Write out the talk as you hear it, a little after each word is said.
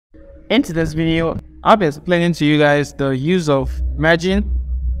In today's video, I'll be explaining to you guys the use of margin.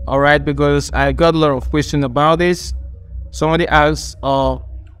 Alright, because I got a lot of questions about this. Somebody asked,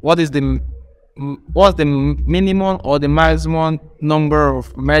 what's the minimum or the maximum number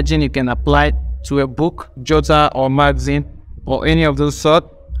of margin you can apply to a book, jotter, or magazine, or any of those sort.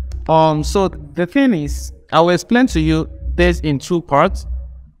 So the thing is, I will explain to you this in two parts.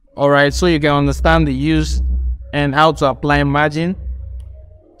 Alright, so you can understand the use and how to apply margin.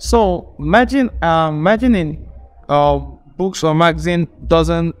 So margin in books or magazine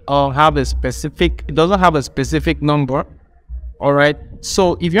doesn't have a specific number. All right,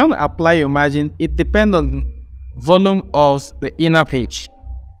 so if you want to apply your margin, it depends on volume of the inner page.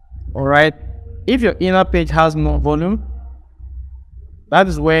 All right, if your inner page has more volume, that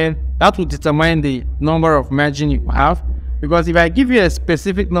will determine the number of margin you have. Because if I give you a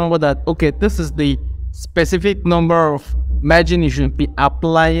specific number that, okay, this is the specific number of margin you should be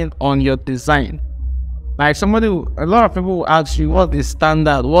applying on your design. Like a lot of people will ask you, what is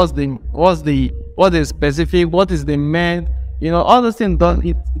standard, what's the specific, what is the main, all those things.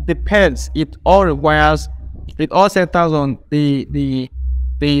 It depends. It all centers on the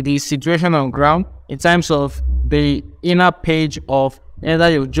situation on ground in terms of the inner page of either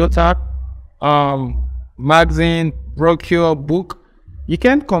your jotter, magazine, brochure, book. You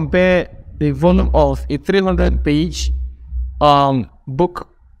can compare the volume of a 300-page book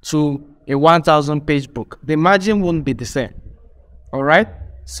to a 1,000-page book. The margin won't be the same. All right,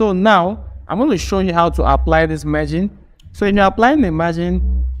 so now I'm going to show you how to apply this margin. So if you're applying the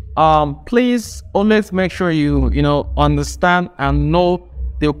margin, please always make sure you understand and know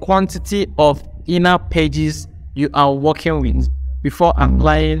the quantity of inner pages you are working with before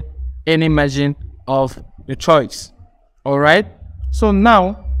applying any margin of your choice. All right, so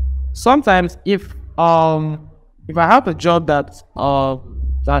now sometimes if I have a job that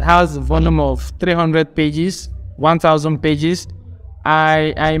has a volume of 300 pages, 1,000 pages,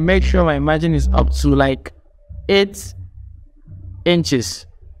 I make sure my margin is up to like 8 inches.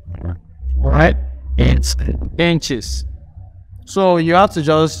 All right, 8 inches. So you have to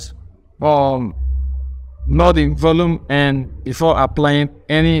just know the volume and before applying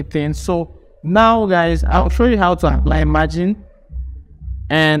anything. So now, guys, I'll show you how to apply margin,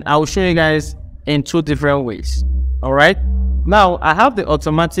 and I will show you guys in two different ways. All right, now I have the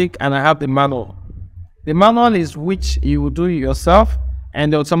automatic and I have the manual. The manual is which you will do yourself,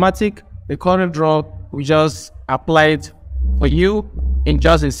 and the automatic, the CorelDraw, will just apply it for you in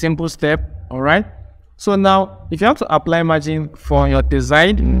just a simple step. All right, so now if you have to apply margin for your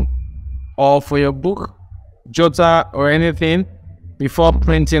design or for your book, jotter, or anything before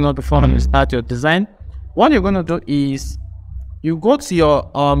printing or before you start your design, what you're going to do is you go to your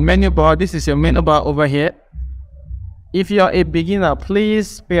menu bar. This is your menu bar over here. If you're a beginner,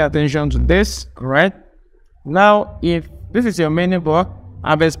 please pay attention to this. All right, now if this is your menu bar,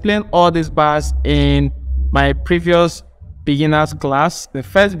 I've explained all these bars in my previous beginners class, the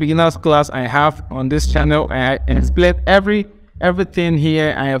first beginners class I have on this channel. I explained everything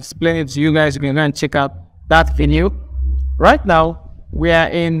here. I have explained it to you guys. You can go and check out that video. Right now we are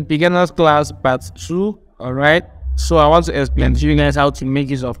in beginners class part 2. All right, so I want to explain to you guys how to make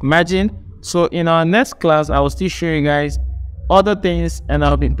use of margin. So in our next class, I will still show you guys other things, and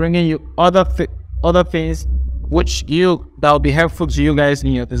I'll be bringing you other things that will be helpful to you guys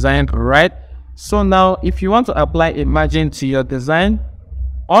in your design. All right, so now if you want to apply a margin to your design,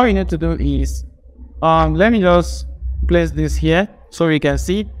 all you need to do is let me just place this here so you can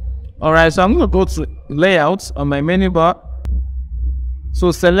see. All right, so I'm going to go to layout on my menu bar.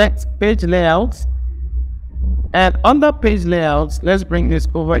 So select page layout, and under page layout, let's bring this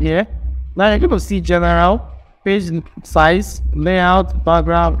over here. Now you're going to see general, page size, layout,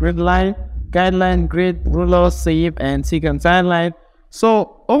 background, grid line, guideline, grid, ruler, save, and second timeline.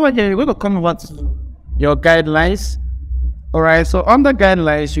 So over here, you're going to come over to your guidelines. All right, so under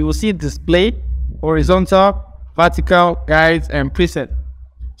guidelines, you will see display, horizontal, vertical, guides, and preset.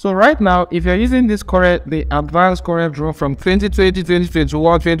 So right now, if you're using this the advanced CorelDraw from 2020,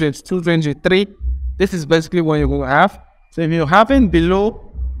 2021, 2022, 2023, this is basically what you're going to have. So if you're having below,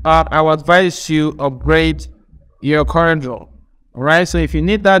 I would advise you upgrade your CorelDraw. All right, so if you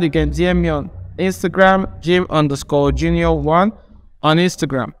need that, you can DM me on Instagram, jim_junior1 on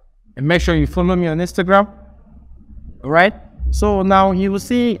Instagram, and make sure you follow me on Instagram. All right, so now you will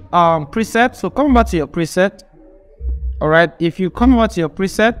see preset. So come back to your preset. All right, if you come over to your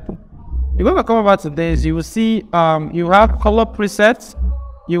preset, you're going to come over to this. You will see you have color presets.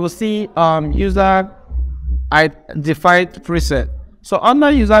 You will see user defined preset. So under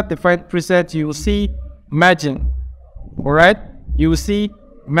user defined preset, you will see margin. All right, you will see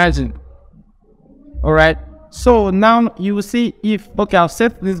margin. All right. So now you will see if, okay, I've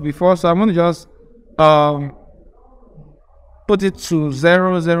set this before, so I'm going to just put it to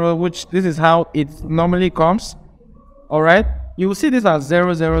 0, 0, which this is how it normally comes. All right. You will see this as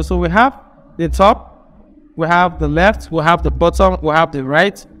 0, 0. So we have the top, we have the left, we have the bottom, we have the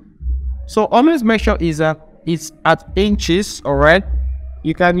right. So always make sure it's at inches. All right.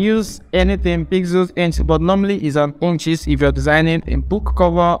 You can use anything, pixels, inches, but normally it's on inches if you're designing a book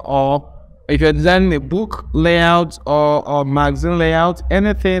cover, or if you're designing a book layout or magazine layout.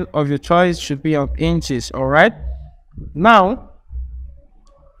 Anything of your choice should be on inches. All right. Now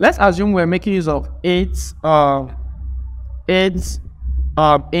let's assume we're making use of 8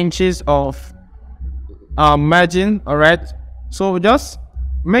 inches of margin. All right. So just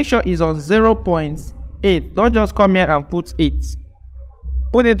make sure it's on 0.8. Don't just come here and put 8.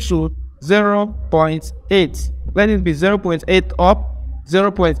 Put it to 0.8. Let it be 0.8 up,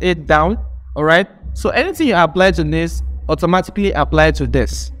 0.8 down. All right. So anything you apply to this automatically apply to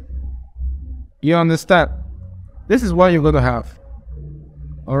this. You understand? This is what you're going to have.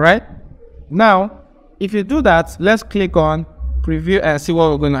 All right. Now, if you do that, let's click on preview and see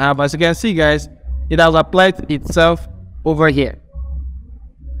what we're going to have. As you can see, guys, it has applied itself over here.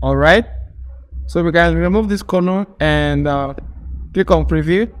 All right. So we can remove this corner and click on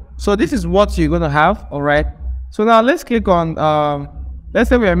preview. So this is what you're going to have. All right. So now let's click on, let's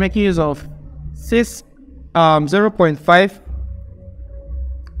say we are making use of 0.5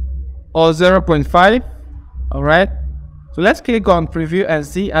 or 0.5. All right. So let's click on preview and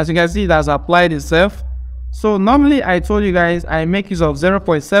see. As you can see, it has applied itself. So normally I told you guys I make use of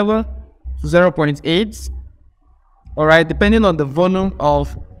 0.7 to 0.8. All right. Depending on the volume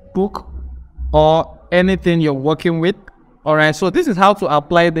of book or anything you're working with. All right. So this is how to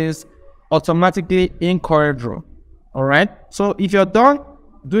apply this automatically in CorelDraw. All right. So if you're done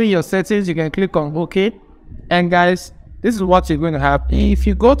doing your settings, you can click on OK. And guys, this is what you're going to have. If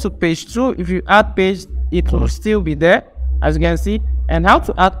you go to page 2, if you add page, it will still be there, as you can see. And how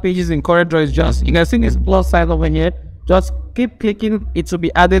to add pages in CorelDraw is just, you can see this plus sign over here. Just keep clicking, it will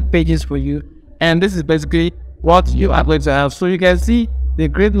be added pages for you. And this is basically what you are going to have. So you can see the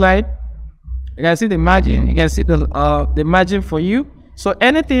grid line, you can see the margin, you can see the margin for you. So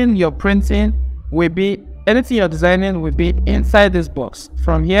anything you're printing will be, anything you're designing will be inside this box.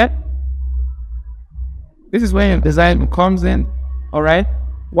 From here, this is where your design comes in. All right.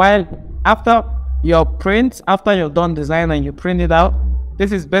 While after your print, after you're done design and you print it out,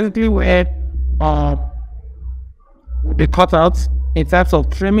 this is basically where the cutouts in terms of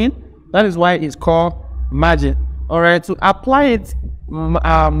trimming. That is why it's called margin. All right. To apply it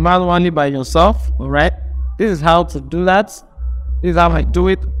manually by yourself. All right. This is how to do that. This is how I do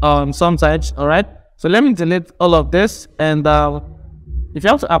it sometimes. All right. So let me delete all of this, and if you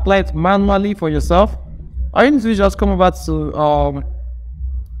have to apply it manually for yourself, all you need to do is just come over to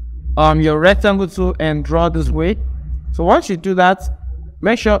your rectangle tool and draw this way. So once you do that,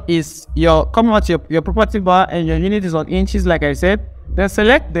 make sure it's come over to your property bar and your unit is on inches, like I said. Then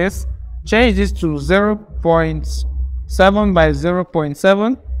select this, change this to 0.7 by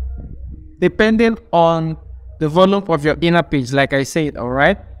 0.7, depending on the volume of your inner page, like I said. All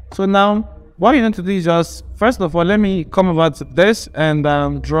right. So now what you need to do is just, first of all, let me come over to this and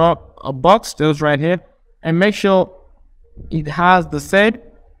draw a box just right here, and make sure it has the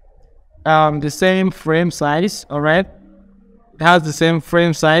same frame size. All right. It has the same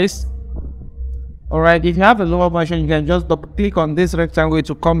frame size. All right. If you have a lower version, you can just double click on this rectangle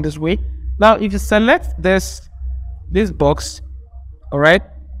to come this way. Now, if you select this box, all right,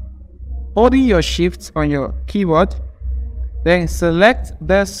 holding your shift on your keyboard, then select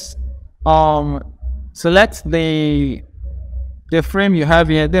this, select the frame you have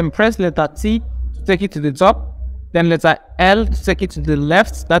here, then press letter T to take it to the top, then letter L to take it to the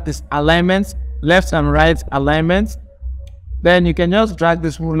left, that is alignment, left and right alignment. Then you can just drag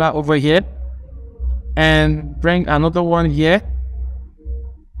this ruler over here and bring another one here.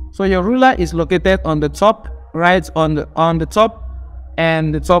 So your ruler is located on the top right, on the top,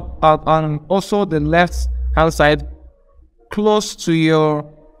 and the top on also the left hand side, close to your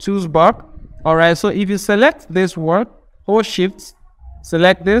tools bar. All right. So if you select this word, hold shift,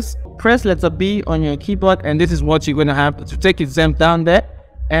 select this, press letter B on your keyboard, and this is what you're going to have to take it down there,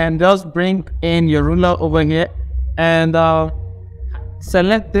 and just bring in your ruler over here and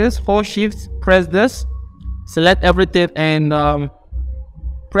select this, hold shift, press this, select everything, and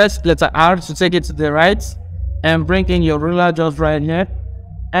press letter R to take it to the right, and bring in your ruler just right here.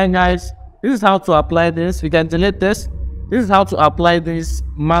 And guys, this is how to apply this. You can delete this. This is how to apply this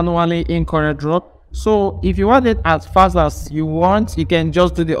manually in CorelDraw. So if you want it as fast as you want, you can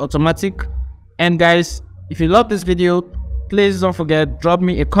just do the automatic And guys, if you love this video, please don't forget, drop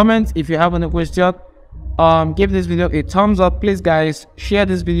me a comment. If you have any question, give this video a thumbs up. Please guys, share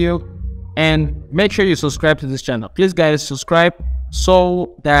this video and make sure you subscribe to this channel. Please guys, subscribe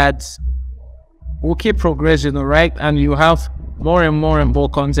so that we'll keep progressing, all right? And you have more and more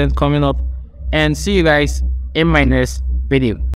content coming up. And see you guys in my next video.